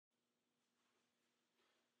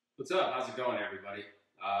What's up? How's it going, everybody?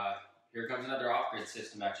 Here comes another off-grid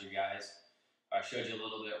system at you guys. I showed you a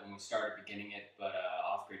little bit when we started beginning it, but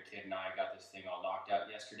off-grid kid and I got this thing all knocked out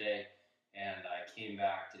yesterday, and I came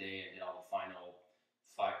back today and did all the final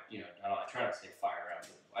fire. I try not to say fire around,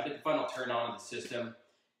 but I did the final turn on of the system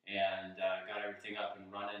and got everything up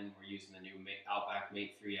and running. We're using the new Outback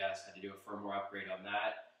Mate 3S. Had to do a firmware upgrade on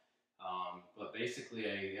that, but basically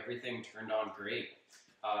everything turned on great.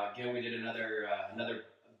 Again, we did another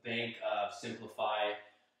bank of Simpliphi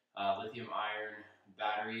lithium iron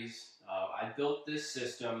batteries. I built this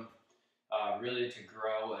system really to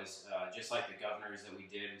grow as just like the governors that we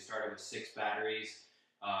did. We started with 6 batteries.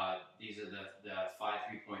 These are the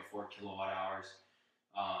 3.4 kilowatt hours.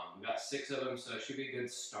 We got 6 of them, so it should be a good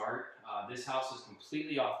start. This house is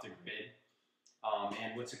completely off the grid.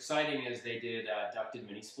 And what's exciting is they did ducted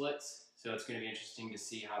mini splits, so it's going to be interesting to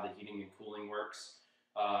see how the heating and cooling works.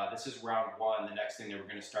 This is round 1. The next thing that we're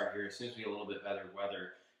going to start here, as soon as we get a little bit better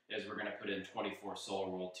weather, is we're going to put in 24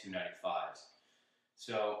 SolarWorld 295s.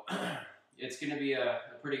 So it's going to be a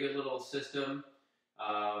pretty good little system.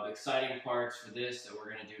 The exciting parts for this that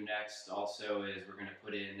we're going to do next also is we're going to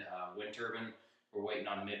put in wind turbine. We're waiting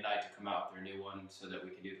on Midnight to come out with their new one so that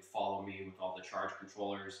we can do the follow me with all the charge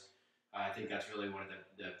controllers. I think that's really one of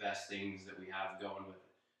the best things that we have going with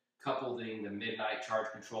coupling the Midnight charge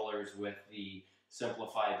controllers with the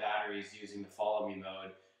Simpliphi batteries using the follow me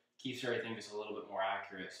mode. Keeps everything just a little bit more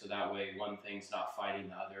accurate, so that way one thing's not fighting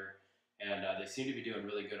the other. And they seem to be doing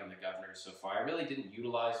really good on the governors so far. I really didn't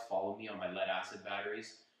utilize follow me on my lead acid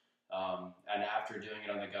batteries, and after doing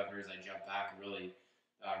it on the governors, I jumped back and really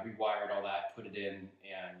rewired all that, put it in,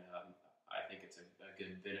 and I think it's a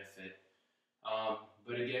good benefit.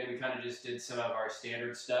 But again, we kind of just did some of our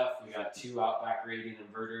standard stuff. We got 2 Outback rating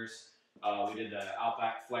inverters. We did the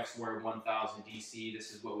Outback FlexWare 1000 DC.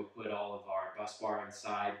 This is what we put all of our bus bar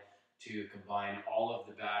inside to combine all of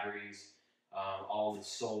the batteries, all the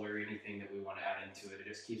solar, anything that we want to add into it. It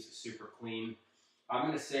just keeps it super clean. I'm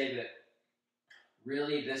going to say that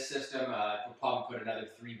really this system, we'll probably put another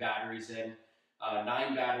 3 batteries in.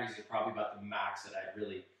 9 batteries is probably about the max that I'd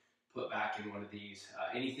really put back in one of these.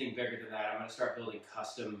 Anything bigger than that, I'm going to start building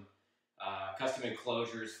custom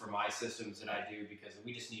enclosures for my systems that I do, because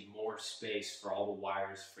we just need more space for all the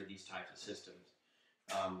wires for these types of systems.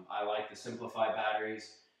 I like the Simpliphi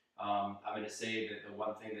batteries. I'm going to say that the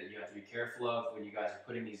one thing that you have to be careful of when you guys are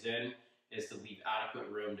putting these in is to leave adequate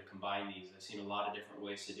room to combine these. I've seen a lot of different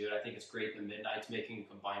ways to do it. I think it's great that Midnight's making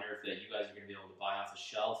a combiner that you guys are going to be able to buy off the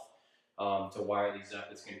shelf to wire these up.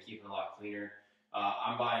 It's going to keep it a lot cleaner.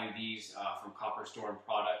 I'm buying these from Copper Storm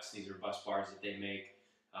Products. These are bus bars that they make.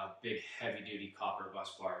 Big heavy-duty copper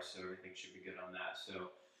bus bars, so everything should be good on that.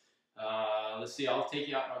 So let's see, I'll take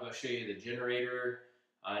you out and I'll go show you the generator,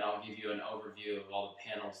 and I'll give you an overview of all the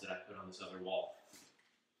panels that I put on this other wall.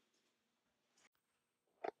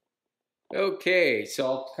 Okay, so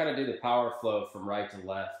I'll kind of do the power flow from right to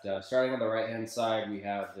left. Starting on the right-hand side, we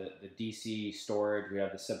have the DC storage. We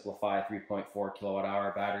have the Simpliphi 3.4 kilowatt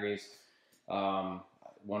hour batteries.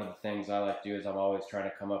 One of the things I like to do is I'm always trying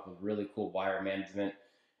to come up with really cool wire management.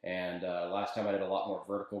 And last time I did a lot more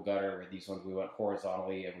vertical gutter, where these ones we went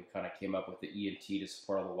horizontally, and we kind of came up with the E&T to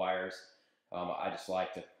support all the wires. I just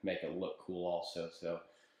like to make it look cool also, so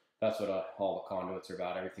that's what all the conduits are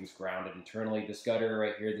about. Everything's grounded internally. This gutter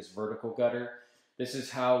right here, this vertical gutter, this is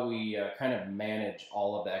how we kind of manage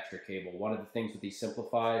all of the extra cable. One of the things with these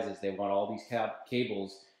Simpliphi's is they want all these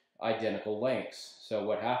cables identical lengths. So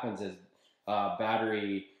what happens is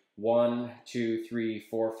battery 1, 2, 3,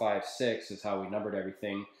 4, 5, 6 is how we numbered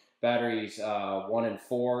everything. Batteries 1 and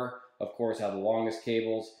 4, of course, have the longest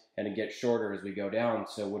cables, and it gets shorter as we go down.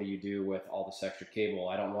 So what do you do with all this extra cable?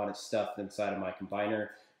 I don't want it stuffed inside of my combiner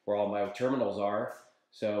where all my terminals are.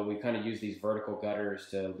 So we kind of use these vertical gutters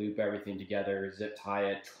to loop everything together, zip tie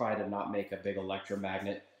it, try to not make a big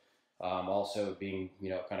electromagnet. Also being,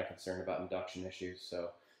 kind of concerned about induction issues. So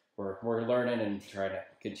we're learning and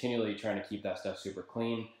continually trying to keep that stuff super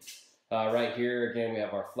clean. Right here, again, we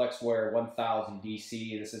have our FlexWare 1000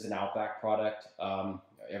 DC. This is an Outback product.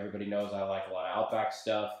 Everybody knows I like a lot of Outback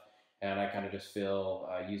stuff, and I kind of just feel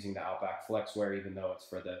using the Outback FlexWare, even though it's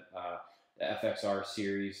for the FXR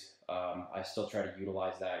series, I still try to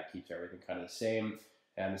utilize that. It keeps everything kind of the same,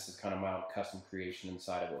 and this is kind of my own custom creation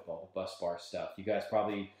inside of it with all the bus bar stuff. You guys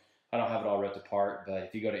probably, I don't have it all ripped apart, but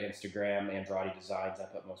if you go to Instagram, Andrade Designs, I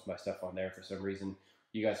put most of my stuff on there for some reason.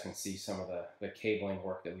 You guys can see some of the cabling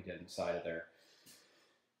work that we did inside of there.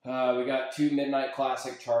 We got 2 Midnight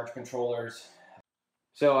Classic charge controllers.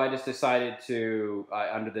 So I just decided to,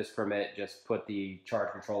 under this permit, just put the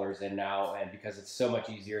charge controllers in now, and because it's so much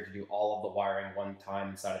easier to do all of the wiring one time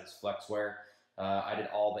inside of this Flexware, I did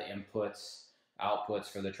all the inputs, outputs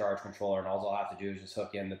for the charge controller, and all I'll have to do is just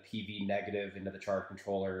hook in the PV negative into the charge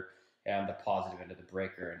controller and the positive into the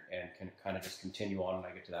breaker, and can kind of just continue on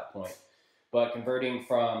when I get to that point. But converting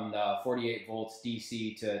from 48 volts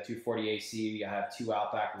DC to 240 AC, I have two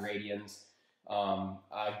Outback radians.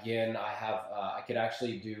 Again, I could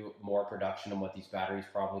actually do more production than what these batteries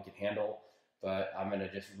probably could handle, but I'm going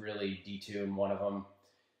to just really detune one of them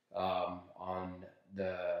on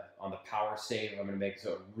the power save. I'm going to make it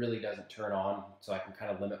so it really doesn't turn on, so I can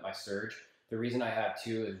kind of limit my surge. The reason I have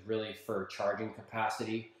two is really for charging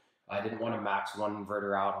capacity. I didn't want to max one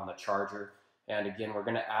inverter out on the charger. And again, we're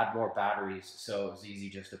going to add more batteries, so it was easy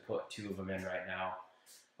just to put two of them in right now.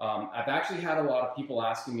 I've actually had a lot of people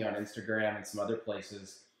asking me on Instagram and some other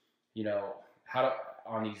places, you know, how to,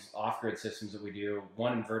 on these off-grid systems that we do,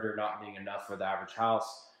 one inverter not being enough for the average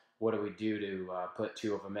house, what do we do to put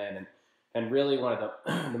two of them in? And really one of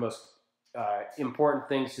the, the most important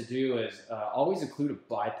things to do is always include a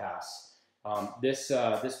bypass. This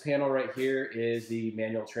panel right here is the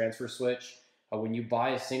manual transfer switch. When you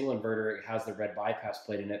buy a single inverter, it has the red bypass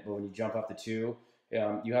plate in it, but when you jump up to two,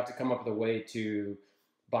 you have to come up with a way to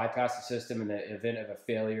bypass the system in the event of a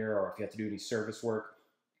failure, or if you have to do any service work.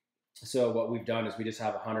 So what we've done is we just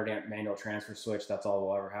have a 100 amp manual transfer switch. That's all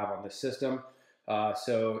we'll ever have on this system.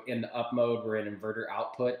 So in the up mode, we're in inverter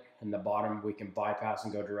output. In the bottom, we can bypass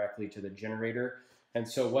and go directly to the generator. And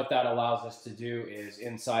so what that allows us to do is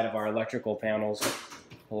inside of our electrical panels,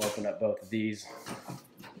 we'll open up both of these.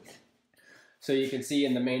 So you can see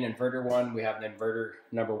in the main inverter one, we have the inverter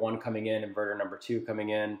number 1 coming in, inverter number 2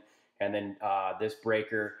 coming in, and then this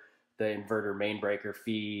breaker, the inverter main breaker,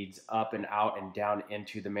 feeds up and out and down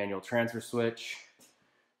into the manual transfer switch.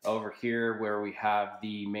 Over here where we have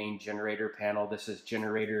the main generator panel, this is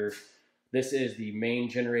the main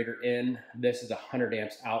generator in. This is 100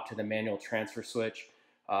 amps out to the manual transfer switch,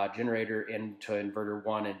 generator into inverter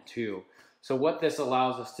 1 and 2. So what this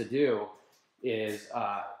allows us to do is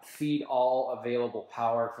feed all available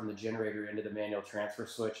power from the generator into the manual transfer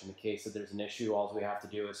switch. In the case that there's an issue, all we have to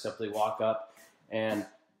do is simply walk up and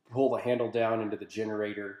pull the handle down into the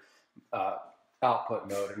generator output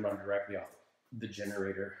mode and run directly off the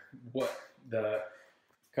generator. What the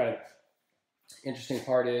kind of interesting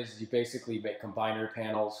part is you basically make combiner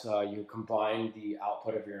panels. You combine the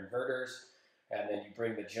output of your inverters, and then you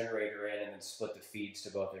bring the generator in and then split the feeds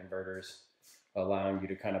to both inverters, allowing you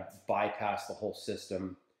to kind of bypass the whole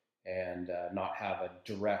system and not have a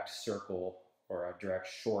direct circle or a direct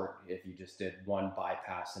short if you just did one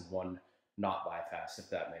bypass and one not bypass, if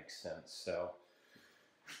that makes sense.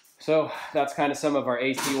 So that's kind of some of our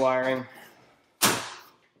AC wiring.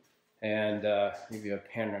 And give you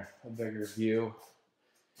a bigger view.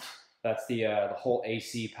 That's the whole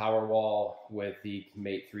AC power wall with the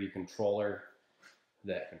Mate 3 controller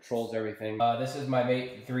that controls everything. This is my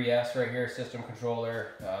Mate 3S right here, system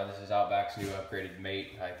controller. This is Outback's new upgraded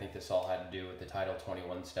Mate. I think this all had to do with the Title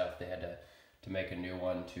 21 stuff. They had to make a new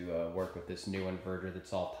one to work with this new inverter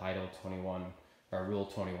that's all Title 21 or Rule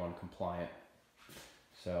 21 compliant.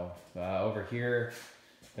 So over here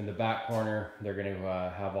in the back corner, they're going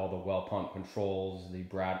to have all the well pump controls, the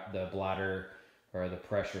bladder or the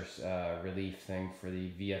pressure relief thing for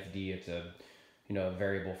the VFD. It's a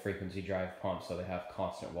variable frequency drive pump, so they have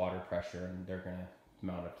constant water pressure, and they're going to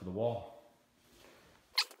mount up to the wall.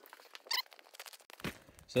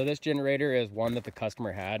 So this generator is one that the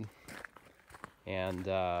customer had, and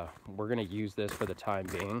we're going to use this for the time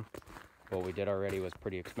being. What we did already was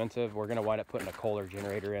pretty expensive. We're going to wind up putting a Kohler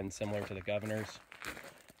generator in, similar to the Governor's.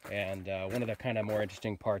 And one of the kind of more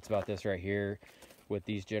interesting parts about this right here with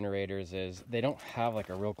these generators is they don't have like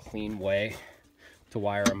a real clean way to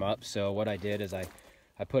wire them up. So what I did is I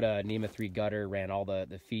put a NEMA 3 gutter, ran all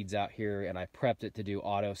the feeds out here, and I prepped it to do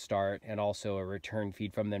auto start and also a return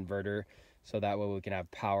feed from the inverter. So that way we can have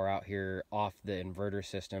power out here off the inverter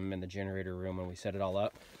system in the generator room when we set it all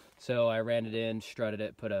up. So I ran it in, strutted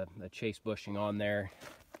it, put a chase bushing on there.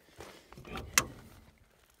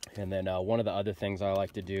 And then one of the other things I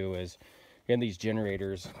like to do is in these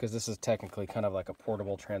generators, because this is technically kind of like a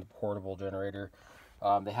portable, transportable generator,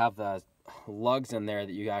 they have the lugs in there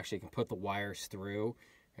that you actually can put the wires through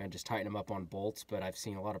and just tighten them up on bolts, but I've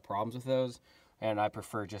seen a lot of problems with those, and I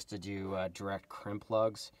prefer just to do direct crimp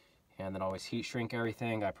lugs and then always heat shrink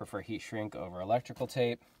everything. I prefer heat shrink over electrical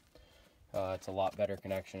tape. It's a lot better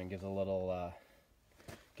connection and gives a little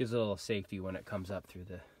safety when it comes up through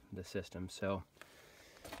the system. So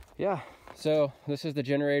Yeah, so this is the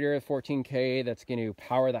generator, 14K, that's going to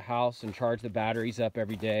power the house and charge the batteries up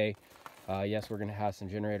every day. Yes, we're going to have some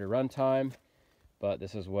generator runtime, but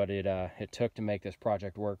this is what it took to make this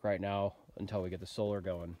project work right now until we get the solar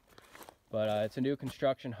going. But it's a new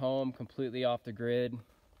construction home, completely off the grid,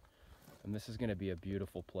 and this is going to be a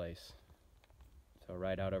beautiful place. So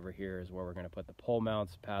right out over here is where we're going to put the pole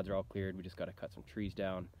mounts. Pads are all cleared. We just got to cut some trees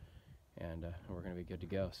down, and we're going to be good to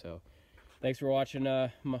go. So thanks for watching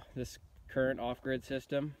this current off-grid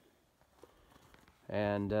system,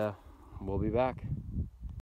 and we'll be back.